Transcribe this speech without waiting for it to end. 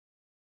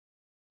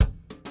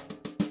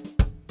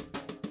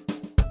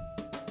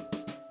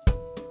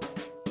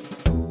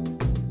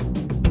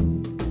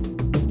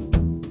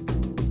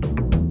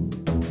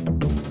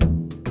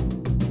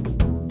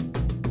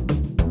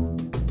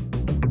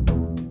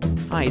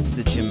Hi, it's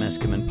the Jim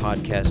Meskimen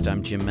Podcast.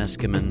 I'm Jim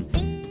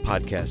Meskimen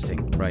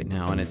podcasting right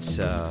now, and it's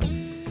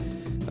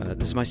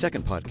this is my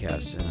second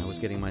podcast, and I was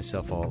getting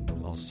myself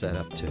all set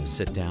up to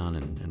sit down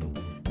and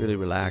really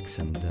relax,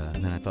 and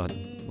then I thought,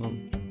 well,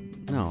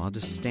 no, I'll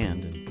just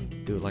stand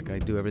and do it like I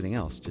do everything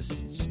else,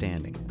 just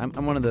standing.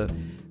 I'm one of the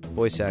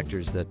voice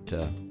actors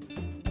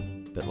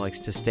that likes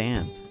to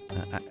stand.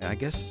 I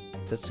guess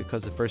that's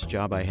because the first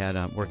job I had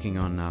working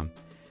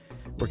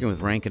with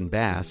Rankin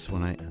Bass,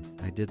 when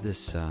I did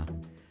this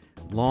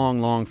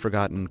long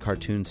forgotten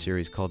cartoon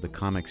series called The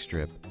Comic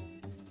Strip,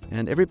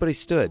 and everybody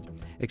stood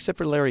except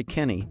for Larry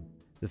Kenney,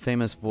 the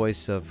famous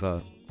voice of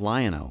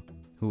Lion-O,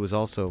 who was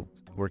also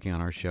working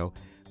on our show,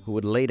 who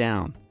would lay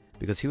down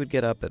because he would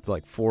get up at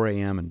like 4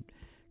 a.m. and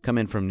come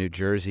in from New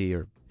Jersey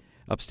or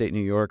upstate New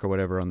York or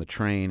whatever on the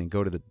train and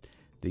go to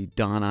the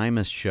Don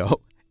Imus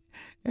show,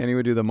 and he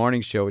would do the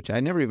morning show, which I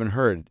never even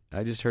heard.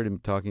 I just heard him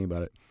talking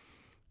about it,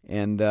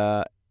 and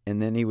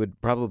then he would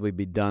probably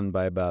be done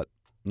by about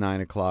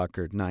 9 o'clock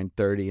or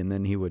 9:30, and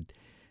then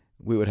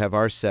we would have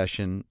our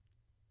session.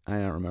 I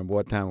don't remember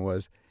what time it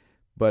was,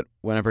 but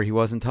whenever he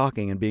wasn't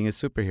talking and being a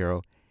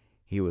superhero,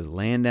 he was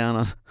laying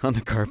down on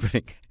the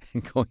carpeting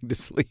and going to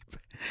sleep.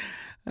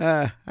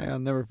 I'll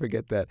never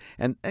forget that.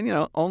 And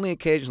only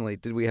occasionally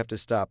did we have to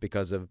stop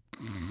because of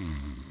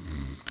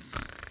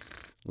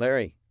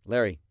Larry,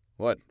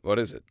 what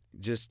is it?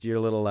 Just you're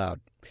a little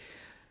loud.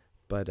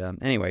 But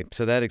anyway,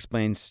 so that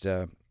explains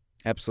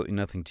absolutely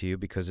nothing to you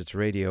because it's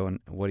radio, and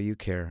what do you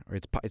care? Or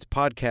it's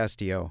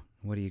podcast-io.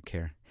 What do you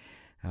care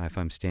if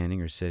I'm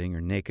standing or sitting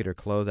or naked or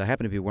clothed? I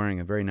happen to be wearing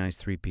a very nice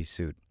three-piece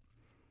suit,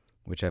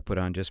 which I put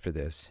on just for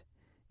this,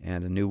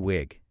 and a new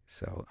wig,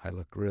 so I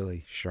look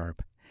really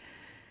sharp.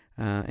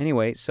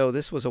 Anyway, so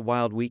this was a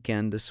wild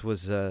weekend. This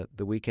was the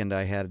weekend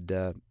I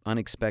had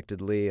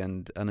unexpectedly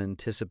and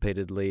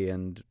unanticipatedly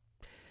and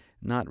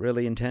not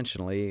really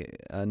intentionally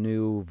a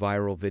new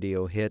viral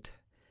video hit.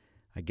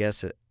 I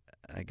guess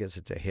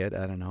it's a hit.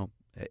 I don't know.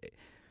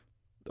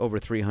 Over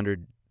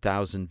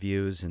 300,000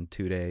 views in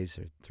 2 days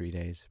or 3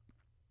 days.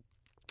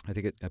 I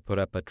think I put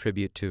up a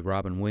tribute to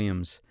Robin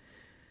Williams,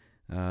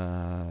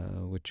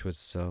 which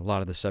was a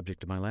lot of the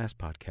subject of my last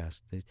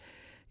podcast.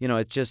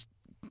 It just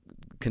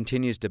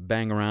continues to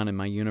bang around in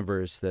my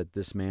universe that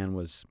this man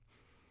was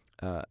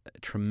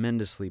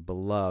tremendously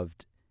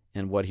beloved,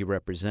 and what he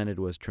represented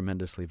was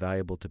tremendously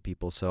valuable to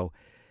people. So,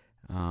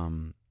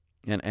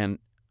 and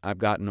I've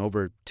gotten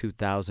over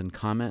 2,000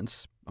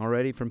 comments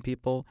already from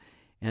people,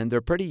 and they're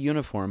pretty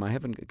uniform. I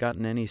haven't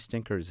gotten any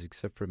stinkers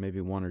except for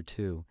maybe one or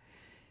two.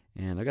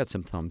 And I got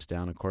some thumbs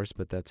down, of course,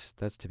 but that's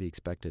to be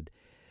expected.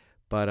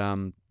 But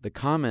the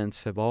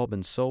comments have all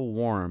been so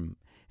warm,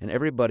 and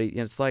everybody,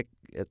 it's like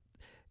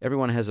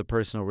everyone has a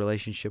personal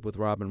relationship with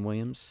Robin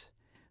Williams.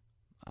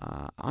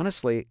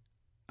 Honestly,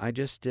 I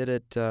just did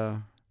it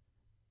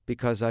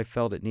because I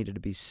felt it needed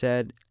to be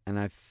said, and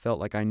I felt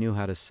like I knew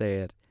how to say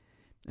it,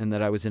 and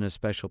that I was in a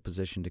special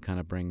position to kind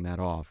of bring that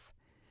off.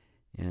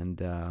 And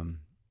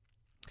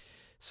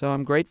so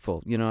I'm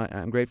grateful.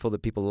 I'm grateful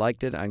that people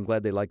liked it. I'm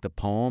glad they liked the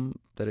poem,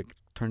 that it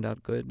turned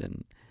out good,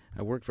 and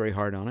I worked very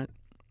hard on it.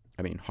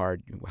 I mean,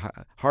 hard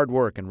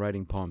work and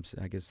writing poems,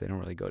 I guess they don't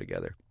really go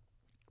together.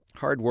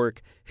 Hard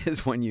work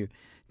is when you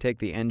take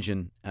the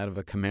engine out of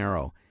a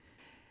Camaro.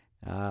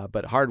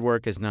 But hard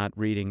work is not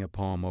reading a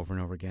poem over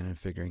and over again and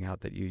figuring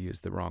out that you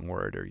used the wrong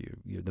word or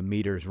the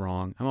meter's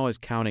wrong. I'm always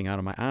counting out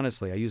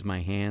honestly, I use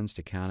my hands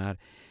to count out.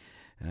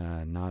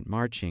 Not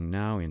marching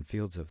now in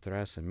fields of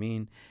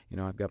Thrasymene.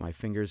 I've got my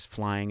fingers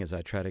flying as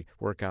I try to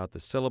work out the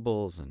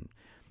syllables, and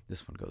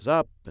this one goes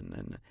up,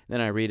 and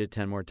then I read it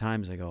 10 more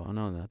times. I go, oh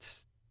no,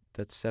 that's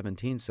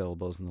 17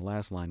 syllables, and the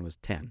last line was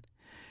 10.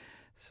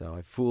 So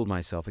I fooled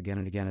myself again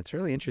and again. It's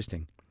really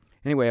interesting.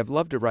 Anyway, I've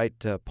loved to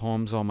write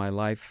poems all my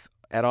life,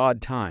 at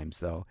odd times,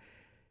 though.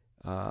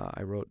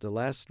 I wrote the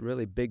last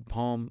really big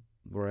poem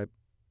where I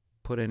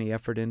put any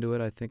effort into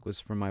it, I think, was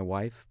for my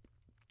wife,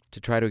 to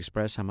try to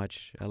express how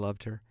much I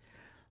loved her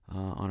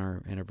on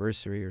our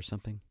anniversary or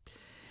something.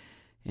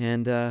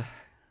 And I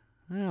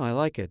don't know, I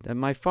like it. And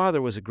my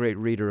father was a great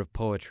reader of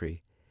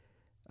poetry.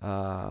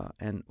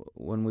 And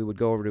when we would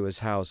go over to his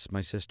house,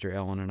 my sister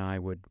Ellen and I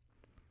would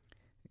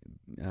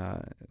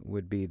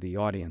be the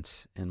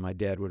audience, and my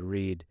dad would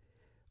read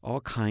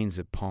all kinds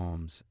of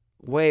poems,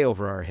 way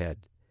over our head.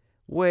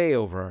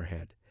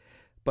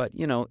 But,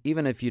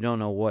 even if you don't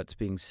know what's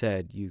being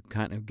said, you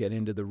kind of get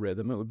into the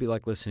rhythm. It would be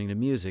like listening to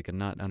music and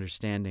not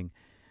understanding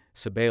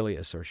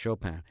Sibelius or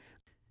Chopin.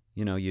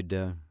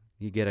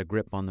 You get a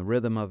grip on the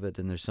rhythm of it,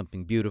 and there's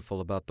something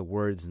beautiful about the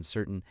words and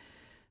certain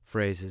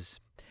phrases.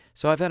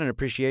 So I've had an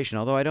appreciation,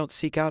 although I don't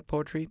seek out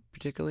poetry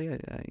particularly.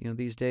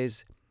 These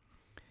days,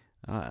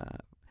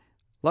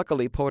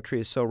 luckily,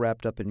 poetry is so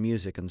wrapped up in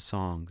music and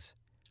songs.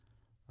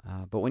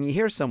 But when you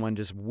hear someone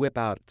just whip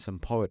out some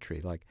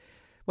poetry,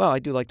 I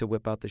do like to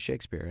whip out the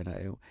Shakespeare.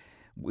 And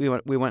we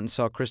went and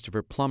saw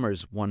Christopher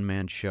Plummer's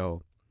one-man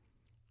show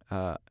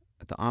at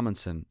the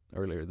Amundsen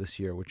earlier this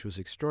year, which was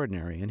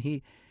extraordinary. And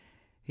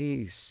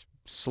he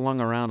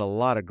slung around a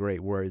lot of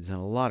great words and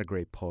a lot of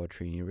great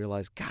poetry. And you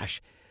realize,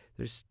 gosh,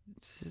 it's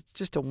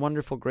just a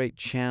wonderful, great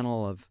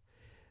channel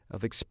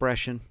of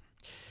expression.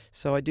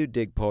 So I do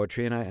dig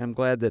poetry, and I'm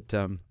glad that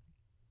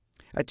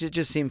it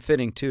just seemed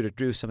fitting, too, to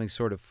do something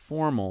sort of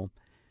formal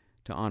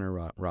to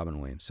honor Robin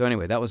Williams. So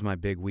anyway, that was my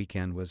big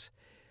weekend.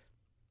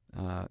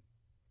 And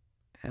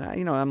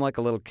I'm like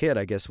a little kid,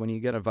 I guess, when you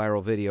get a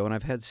viral video, and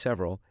I've had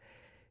several.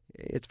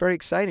 It's very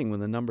exciting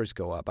when the numbers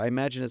go up. I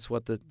imagine it's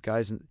what the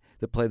guys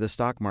that play the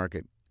stock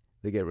market,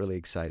 they get really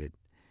excited,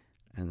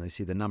 and they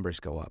see the numbers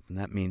go up, and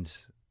that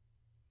means,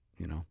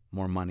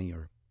 more money,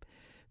 or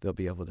they'll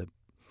be able to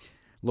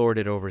lord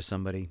it over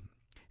somebody.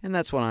 And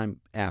that's what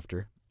I'm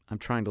after. I'm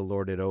trying to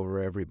lord it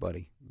over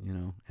everybody,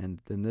 and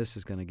then this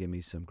is going to give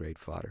me some great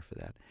fodder for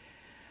that.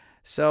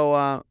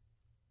 So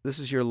this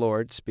is your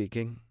Lord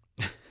speaking.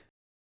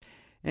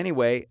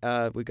 Anyway,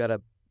 we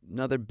got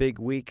another big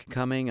week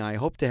coming. I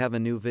hope to have a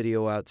new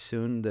video out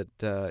soon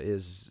that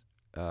is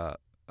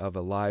of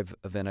a live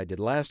event I did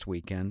last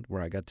weekend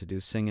where I got to do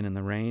Singing in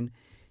the Rain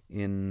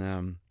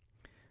in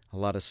a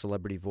lot of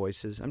celebrity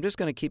voices. I'm just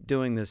going to keep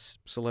doing this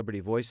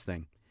celebrity voice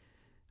thing.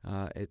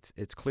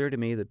 It's clear to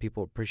me that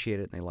people appreciate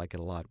it and they like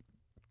it a lot.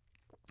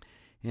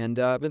 And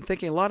I've been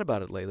thinking a lot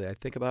about it lately. I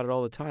think about it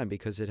all the time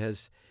because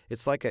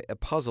it's like a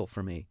puzzle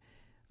for me,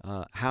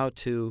 how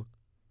to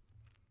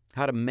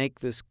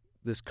make this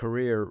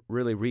career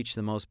really reach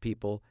the most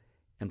people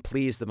and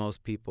please the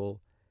most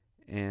people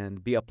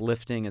and be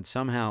uplifting and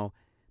somehow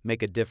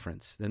make a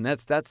difference. And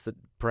that's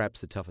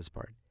perhaps the toughest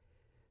part.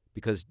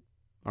 Because,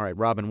 all right,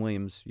 Robin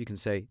Williams, you can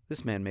say,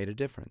 this man made a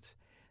difference.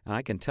 And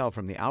I can tell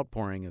from the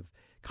outpouring of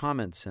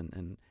comments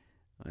and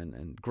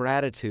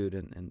gratitude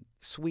and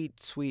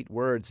sweet, sweet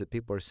words that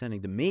people are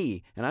sending to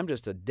me. And I'm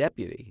just a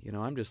deputy.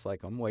 I'm just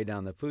like, I'm way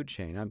down the food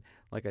chain. I'm,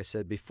 like I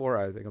said before,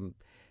 I think I'm,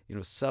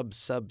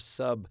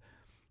 sub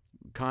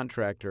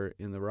contractor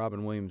in the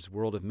Robin Williams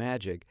world of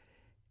magic.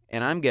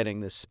 And I'm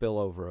getting this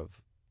spillover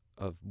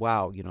of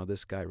wow,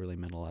 this guy really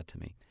meant a lot to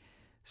me.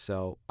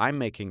 So I'm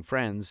making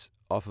friends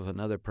off of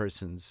another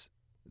person's,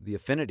 the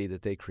affinity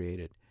that they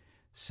created.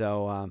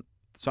 So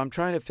I'm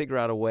trying to figure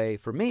out a way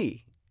for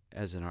me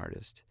as an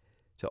artist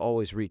to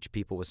always reach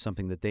people with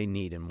something that they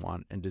need and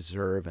want and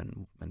deserve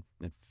and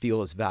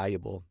feel is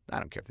valuable. I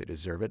don't care if they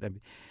deserve it.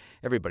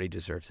 Everybody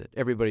deserves it.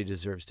 Everybody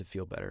deserves to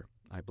feel better.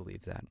 I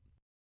believe that.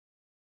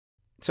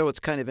 So it's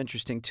kind of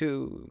interesting,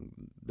 too,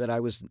 that I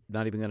was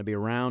not even going to be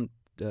around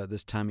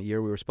this time of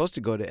year. We were supposed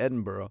to go to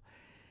Edinburgh,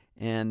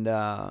 and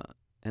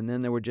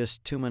then there were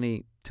just too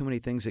many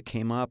things that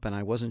came up, and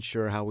I wasn't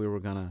sure how we were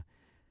going to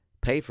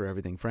pay for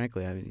everything,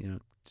 frankly.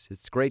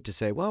 It's great to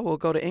say, well, we'll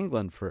go to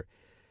England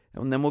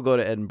and then we'll go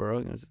to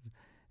Edinburgh.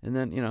 And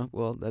then,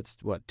 that's,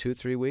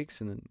 2-3 weeks,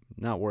 and then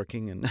not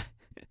working and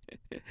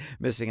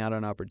missing out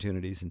on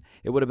opportunities. And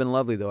it would have been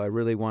lovely, though. I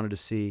really wanted to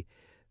see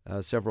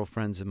several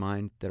friends of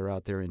mine that are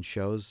out there in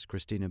shows.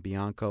 Christina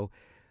Bianco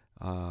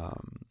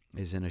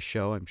is in a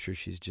show. I'm sure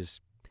she's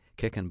just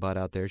kicking butt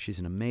out there. She's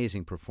an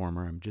amazing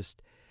performer. I'm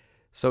just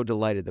so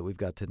delighted that we've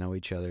got to know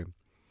each other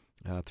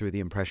through the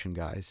Impression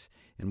Guys.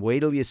 And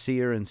wait till you see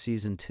her in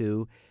Season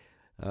 2.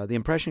 The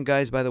Impression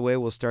Guys, by the way,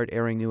 will start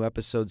airing new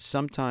episodes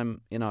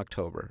sometime in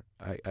October.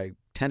 I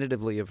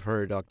tentatively have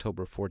heard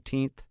October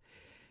 14th,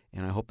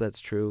 and I hope that's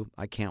true.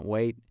 I can't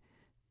wait.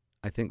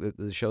 I think that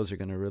the shows are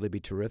going to really be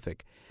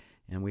terrific,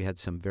 and we had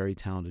some very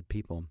talented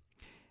people.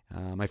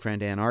 My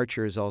friend Ann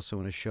Archer is also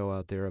in a show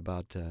out there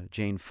about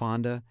Jane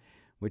Fonda,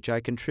 which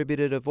I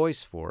contributed a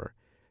voice for,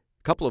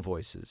 a couple of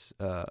voices,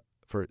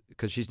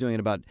 because she's doing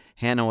it about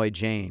Hanoi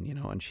Jane,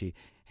 and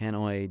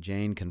Hanoi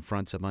Jane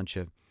confronts a bunch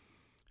of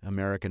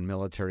American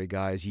military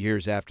guys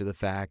years after the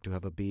fact who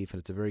have a beef, and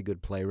it's a very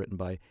good play written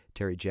by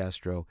Terry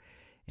Jastrow,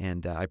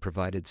 and I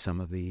provided some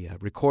of the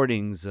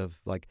recordings of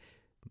like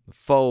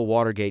faux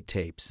Watergate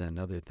tapes and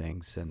other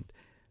things, and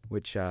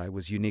which I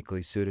was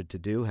uniquely suited to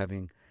do,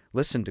 having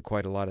listened to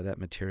quite a lot of that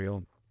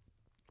material.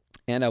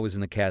 And I was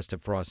in the cast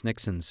of Frost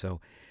Nixon, so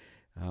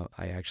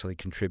I actually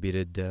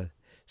contributed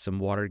some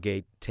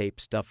Watergate tape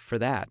stuff for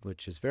that,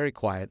 which is very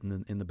quiet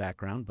in the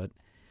background. But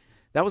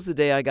that was the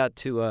day I got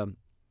to.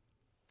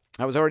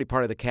 I was already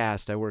part of the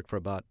cast. I worked for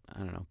about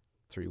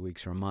 3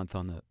 weeks or a month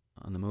on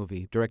the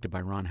movie, directed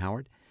by Ron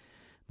Howard,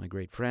 my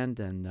great friend,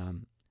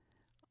 and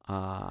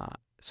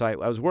so I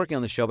was working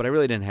on the show, but I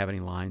really didn't have any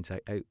lines.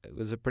 It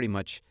was pretty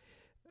much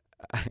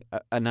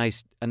a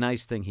nice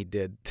thing he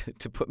did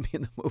to put me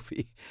in the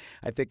movie.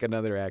 I think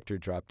another actor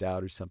dropped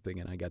out or something,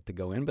 and I got to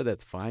go in, but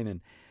that's fine.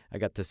 And I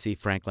got to see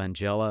Frank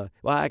Langella.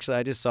 Well, actually,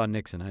 I just saw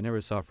Nixon. I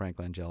never saw Frank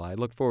Langella. I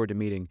looked forward to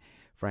meeting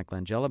Frank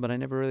Langella, but I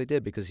never really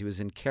did because he was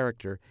in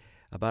character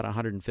about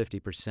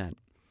 150%.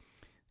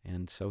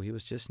 And so he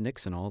was just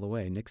Nixon all the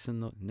way.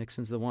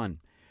 Nixon's the one.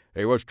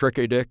 He was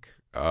tricky, Dick,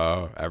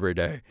 every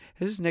day.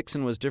 His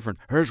Nixon was different.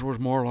 His was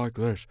more like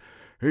this.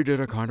 He did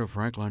a kind of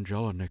Frank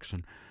Langella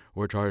Nixon,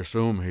 which I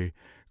assume he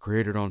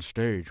created on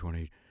stage when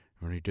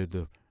he did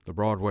the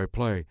Broadway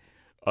play.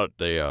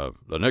 The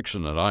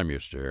Nixon that I'm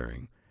used to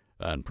hearing,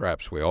 and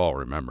perhaps we all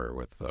remember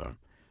with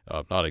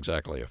not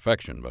exactly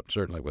affection, but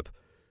certainly with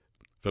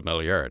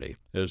familiarity,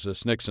 is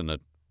this Nixon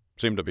that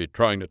seemed to be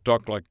trying to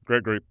talk like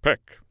Gregory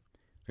Peck.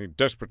 He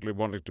desperately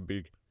wanted to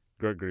be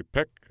Gregory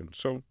Peck, and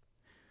so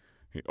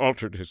he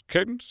altered his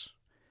cadence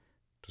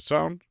to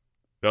sound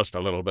just a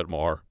little bit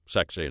more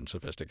sexy and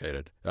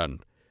sophisticated,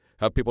 and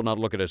have people not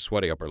look at his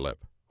sweaty upper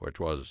lip, which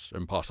was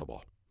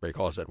impossible,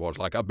 because it was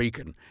like a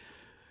beacon.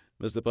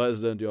 Mr.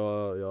 President,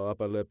 your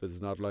upper lip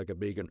is not like a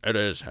beacon. It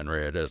is,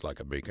 Henry, it is like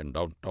a beacon.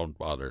 Don't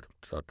bother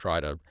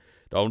to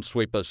don't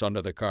sweep us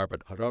under the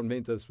carpet. I don't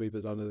mean to sweep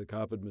it under the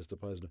carpet, Mr.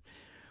 President.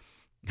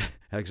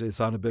 Actually, it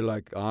sounded a bit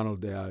like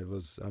Arnold there.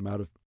 I'm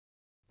out of...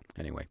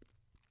 Anyway,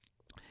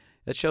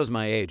 that shows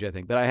my age, I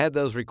think. But I had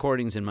those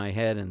recordings in my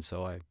head, and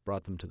so I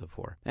brought them to the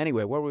fore.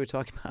 Anyway, what were we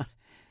talking about?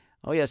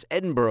 Oh, yes,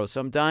 Edinburgh.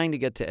 So I'm dying to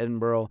get to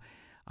Edinburgh.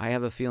 I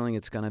have a feeling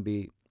it's going to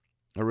be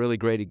a really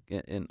great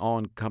and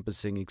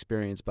all-encompassing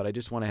experience, but I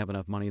just want to have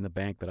enough money in the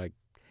bank that I'm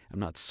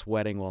not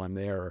sweating while I'm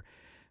there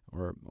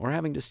or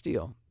having to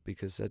steal,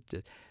 because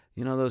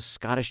those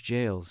Scottish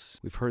jails,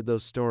 we've heard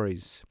those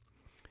stories,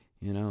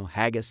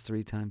 haggis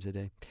 3 times a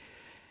day.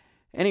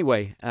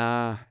 Anyway,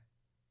 I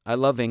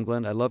love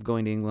England. I love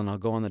going to England. I'll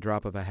go on the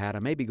drop of a hat. I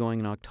may be going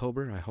in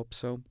October, I hope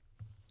so,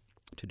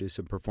 to do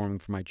some performing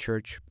for my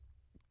church.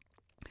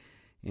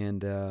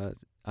 And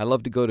I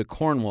love to go to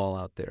Cornwall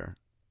out there.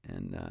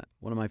 And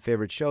one of my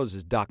favorite shows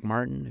is Doc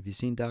Martin. Have you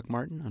seen Doc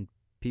Martin on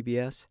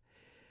PBS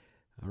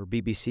or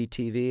BBC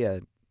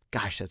TV?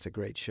 Gosh, that's a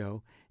great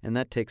show. And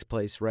that takes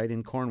place right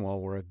in Cornwall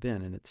where I've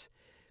been, and it's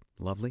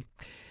lovely.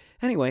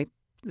 Anyway,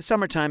 the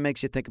summertime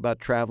makes you think about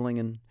traveling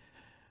and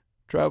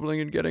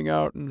getting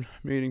out and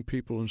meeting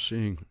people and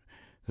seeing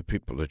the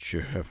people that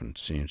you haven't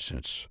seen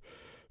since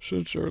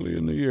early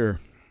in the year.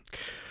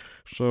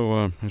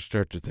 So I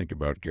start to think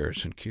about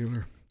Garrison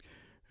Keillor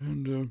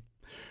and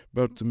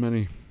about the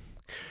many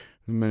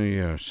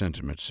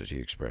sentiments that he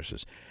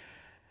expresses.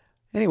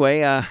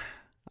 Anyway,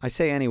 I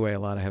say anyway a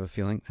lot, I have a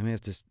feeling. I may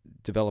have to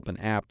develop an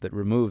app that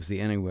removes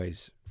the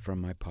anyways from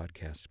my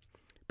podcast.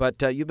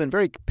 But you've been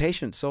very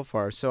patient so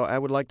far, so I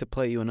would like to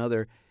play you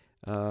another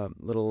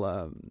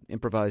little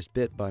improvised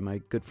bit by my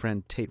good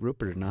friend Tate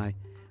Rupert and I.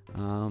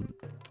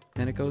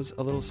 And it goes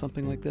a little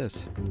something like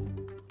this.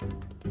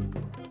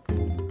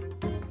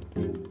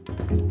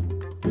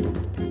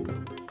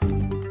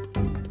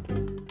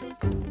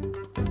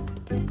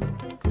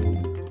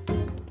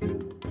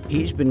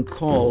 He's been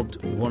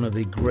called one of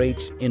the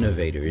great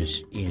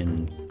innovators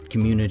in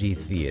community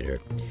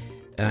theater.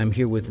 I'm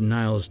here with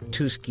Niles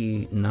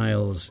Tuskey.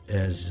 Niles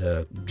has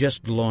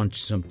just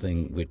launched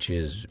something which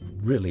is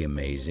really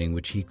amazing,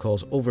 which he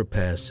calls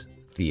Overpass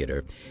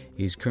Theater.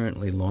 He's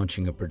currently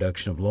launching a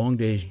production of Long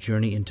Day's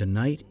Journey into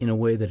Night in a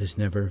way that has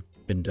never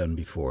been done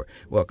before.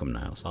 Welcome,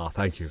 Niles. Oh,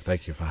 thank you.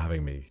 Thank you for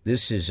having me.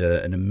 This is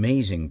an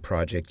amazing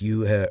project.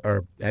 You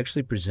are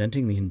actually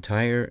presenting the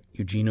entire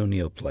Eugene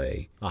O'Neill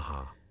play.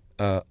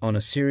 On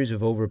a series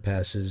of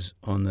overpasses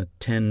on the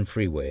 10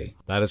 freeway.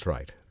 That is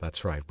right.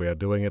 That's right. We are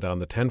doing it on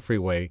the 10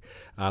 freeway.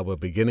 We're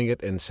beginning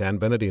it in San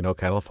Bernardino,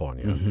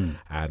 California,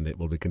 and it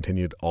will be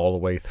continued all the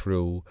way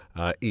through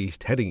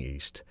heading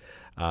east.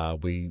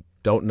 We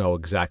don't know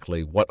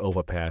exactly what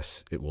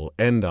overpass it will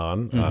end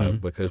on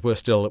because we're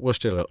still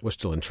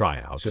in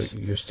tryouts. So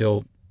you're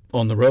still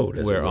on the road,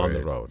 as we're on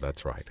the road.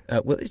 That's right.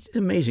 Well, it's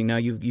amazing. Now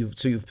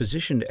you've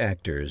positioned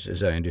actors,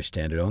 as I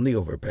understand it, on the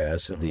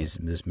overpass of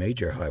this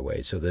major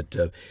highway, so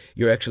that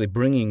you're actually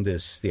bringing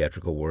this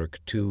theatrical work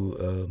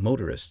to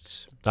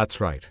motorists.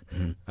 That's right.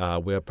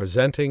 We are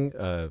presenting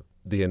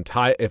the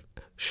entire.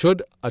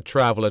 Should a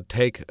traveler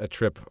take a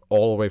trip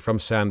all the way from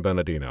San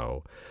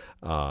Bernardino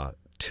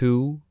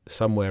to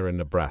somewhere in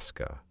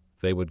Nebraska,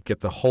 they would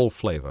get the whole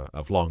flavor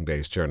of Long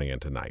Day's Journey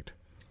into Night.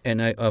 And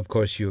of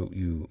course,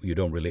 you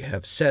don't really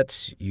have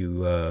sets.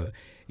 You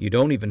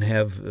don't even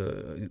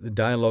have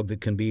dialogue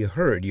that can be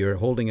heard. You're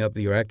holding up.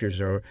 Your actors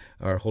are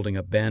holding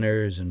up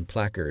banners and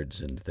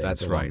placards and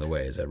things along the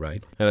way. Is that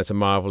right? And it's a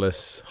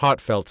marvelous,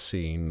 heartfelt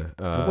scene.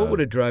 What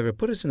would a driver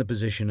put us in the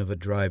position of a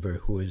driver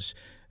who is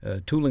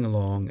tooling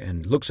along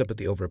and looks up at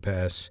the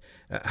overpass?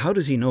 How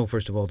does he know,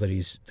 first of all, that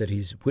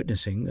he's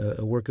witnessing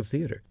a work of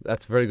theater?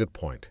 That's a very good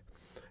point.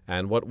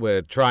 And what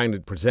we're trying to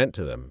present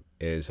to them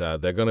is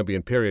they're going to be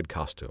in period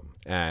costume.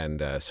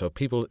 And so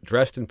people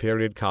dressed in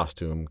period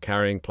costume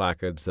carrying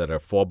placards that are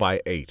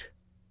 4x8.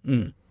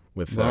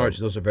 With large.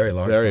 Those are very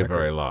large. Very, placards.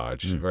 very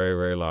large. Very,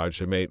 very large.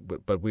 They're made,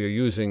 but we are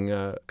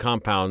using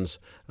compounds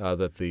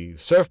that the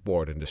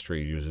surfboard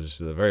industry uses.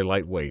 They're very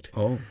lightweight.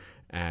 Oh.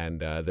 And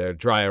they're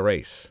dry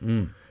erase.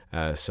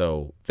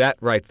 So that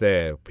right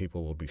there,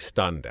 people will be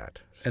stunned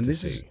at. And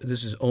this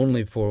is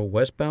only for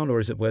westbound,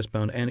 or is it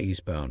westbound and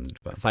eastbound?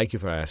 Thank you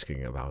for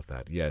asking about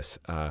that. Yes,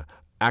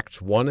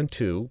 Acts 1 and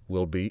 2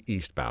 will be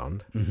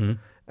eastbound.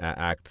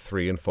 Act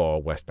 3 and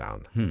 4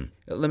 westbound.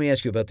 Let me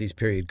ask you about these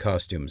period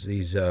costumes.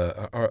 These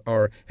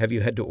have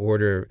you had to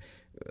order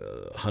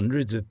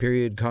hundreds of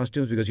period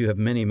costumes, because you have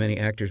many, many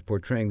actors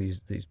portraying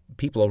these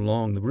people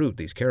along the route,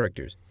 these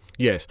characters?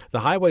 Yes, the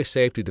Highway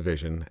Safety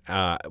Division,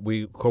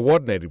 we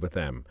coordinated with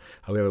them.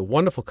 We have a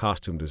wonderful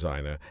costume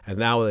designer, and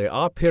now they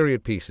are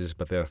period pieces,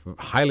 but they're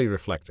highly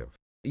reflective.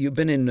 You've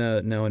been in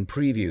now in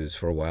previews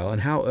for a while,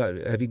 and how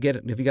have you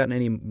gotten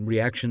any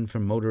reaction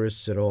from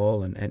motorists at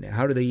all? And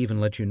how do they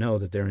even let you know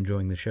that they're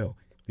enjoying the show?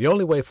 The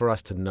only way for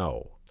us to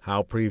know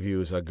how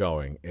previews are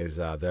going is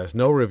there's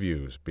no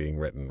reviews being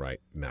written right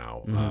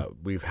now.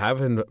 We have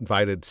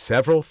invited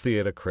several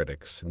theater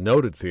critics,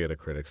 noted theater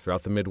critics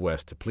throughout the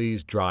Midwest, to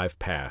please drive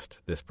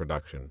past this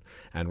production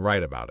and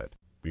write about it.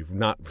 We've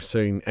not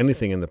seen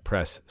anything in the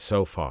press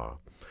so far.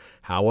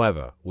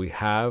 However, we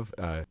have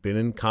been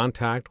in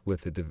contact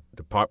with the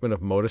Department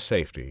of Motor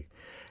Safety,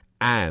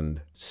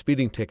 and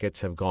speeding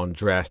tickets have gone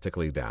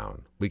drastically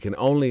down. We can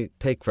only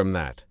take from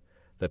that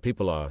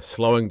people are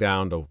slowing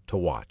down to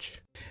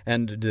watch.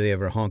 And do they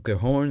ever honk their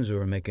horns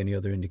or make any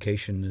other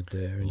indication that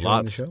they're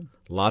enjoying the show?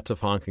 Lots of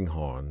honking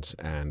horns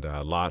and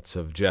lots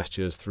of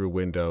gestures through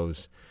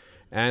windows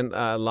and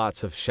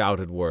lots of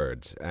shouted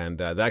words. And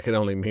that can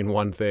only mean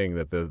one thing,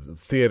 that the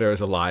theater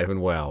is alive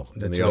and well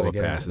in the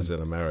overpasses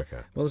in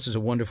America. Well, this is a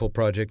wonderful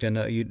project, and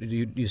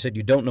you said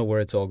you don't know where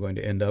it's all going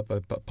to end up,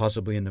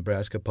 possibly in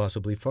Nebraska,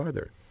 possibly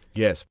farther.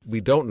 Yes,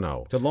 we don't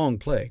know. It's a long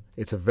play.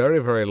 It's a very,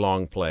 very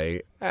long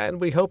play, and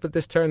we hope that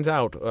this turns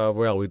out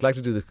well. We'd like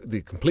to do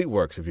the complete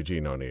works of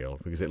Eugene O'Neill,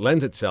 because it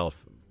lends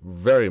itself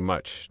very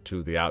much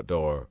to the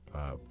outdoor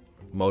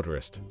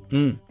motorist.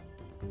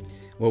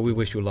 Well, we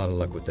wish you a lot of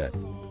luck with that.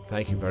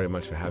 Thank you very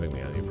much for having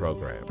me on your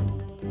program.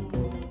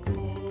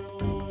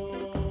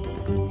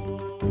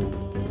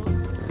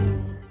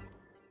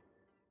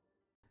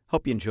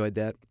 Hope you enjoyed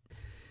that.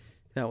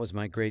 That was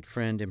my great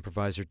friend,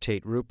 improviser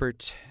Tate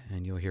Rupert,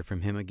 and you'll hear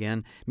from him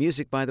again.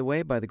 Music, by the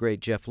way, by the great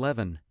Jeff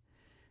Levin,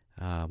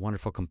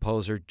 wonderful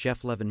composer,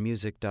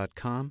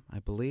 jefflevinmusic.com, I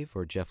believe,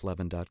 or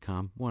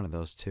jefflevin.com, one of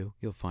those two.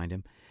 You'll find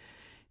him.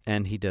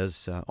 And he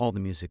does all the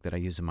music that I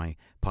use in my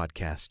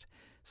podcast,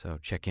 so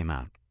check him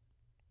out.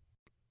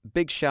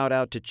 Big shout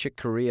out to Chick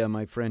Corea,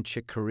 my friend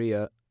Chick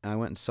Corea. I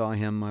went and saw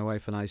him. My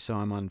wife and I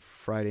saw him on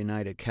Friday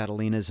night at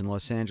Catalina's in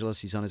Los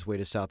Angeles. He's on his way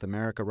to South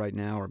America right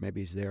now, or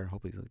maybe he's there.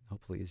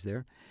 Hopefully he's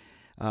there.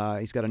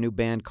 He's got a new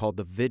band called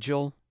The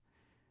Vigil,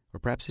 or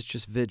perhaps it's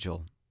just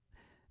Vigil.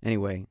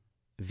 Anyway,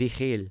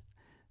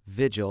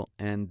 Vigil,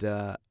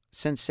 and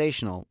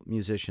sensational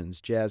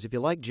musicians, jazz. If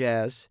you like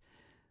jazz,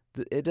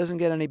 it doesn't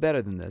get any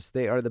better than this.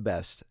 They are the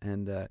best.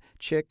 And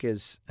Chick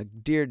is a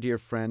dear, dear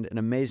friend, an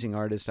amazing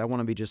artist. I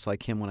want to be just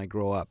like him when I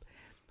grow up.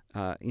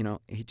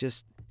 He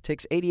just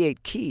takes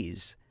 88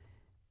 keys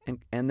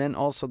and then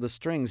also the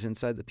strings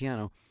inside the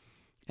piano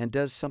and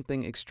does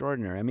something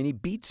extraordinary. I mean, he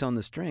beats on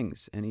the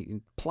strings and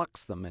he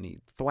plucks them and he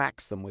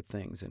thwacks them with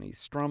things and he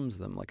strums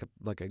them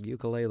like a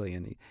ukulele,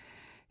 and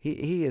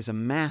he is a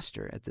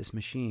master at this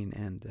machine.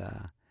 And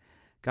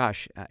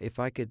if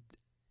I could,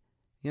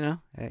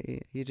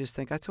 you just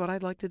think that's what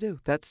I'd like to do.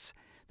 That's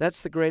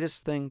the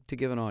greatest thing to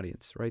give an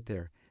audience right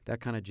there. That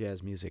kind of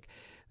jazz music.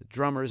 The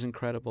drummer is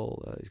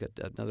incredible. He's got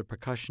another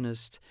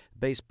percussionist.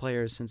 Bass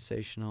player is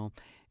sensational.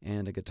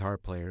 And a guitar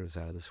player who's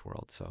out of this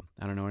world. So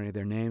I don't know any of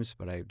their names,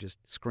 but I just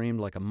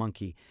screamed like a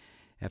monkey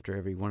after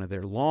every one of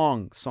their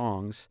long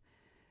songs.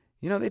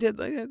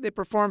 They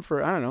performed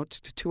for,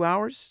 2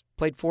 hours,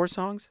 played 4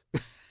 songs.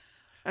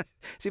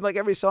 Seemed like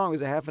every song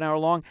was a half an hour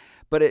long,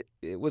 but it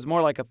was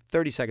more like a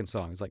 30-second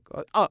song. It's like,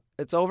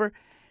 it's over.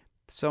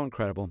 So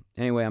incredible.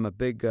 Anyway, I'm a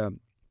big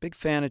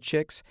fan of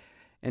Chick's.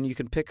 And you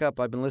can pick up,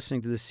 I've been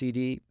listening to the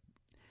CD,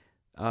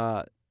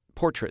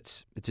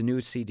 Portraits. It's a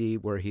new CD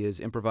where he is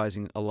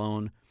improvising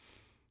alone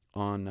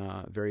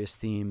on various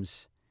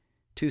themes.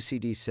 2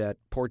 CD set,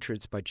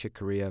 Portraits by Chick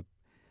Corea.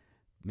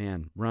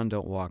 Man, run,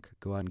 don't walk.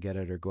 Go out and get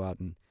it, or go out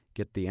and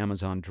get the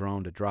Amazon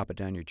drone to drop it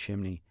down your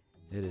chimney.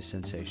 It is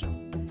sensational.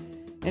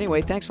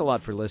 Anyway, thanks a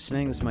lot for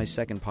listening. This is my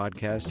second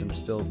podcast. I'm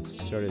still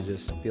sort of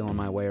just feeling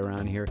my way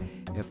around here.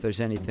 If there's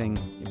anything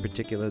in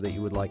particular that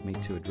you would like me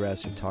to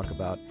address or talk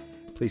about,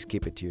 please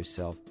keep it to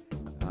yourself.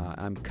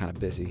 I'm kind of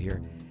busy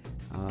here.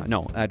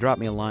 Drop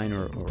me a line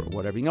or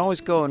whatever. You can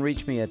always go and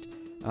reach me at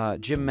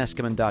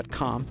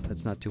jimmeskeman.com.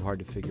 That's not too hard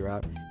to figure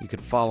out. You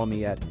could follow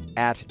me at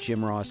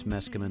Jim Ross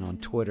Meskeman on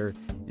Twitter,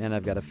 and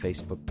I've got a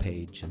Facebook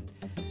page and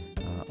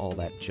all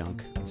that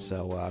junk.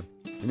 So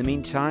in the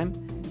meantime,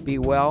 be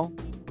well,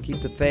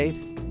 keep the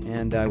faith,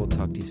 and I will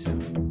talk to you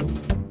soon.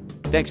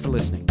 Thanks for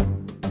listening.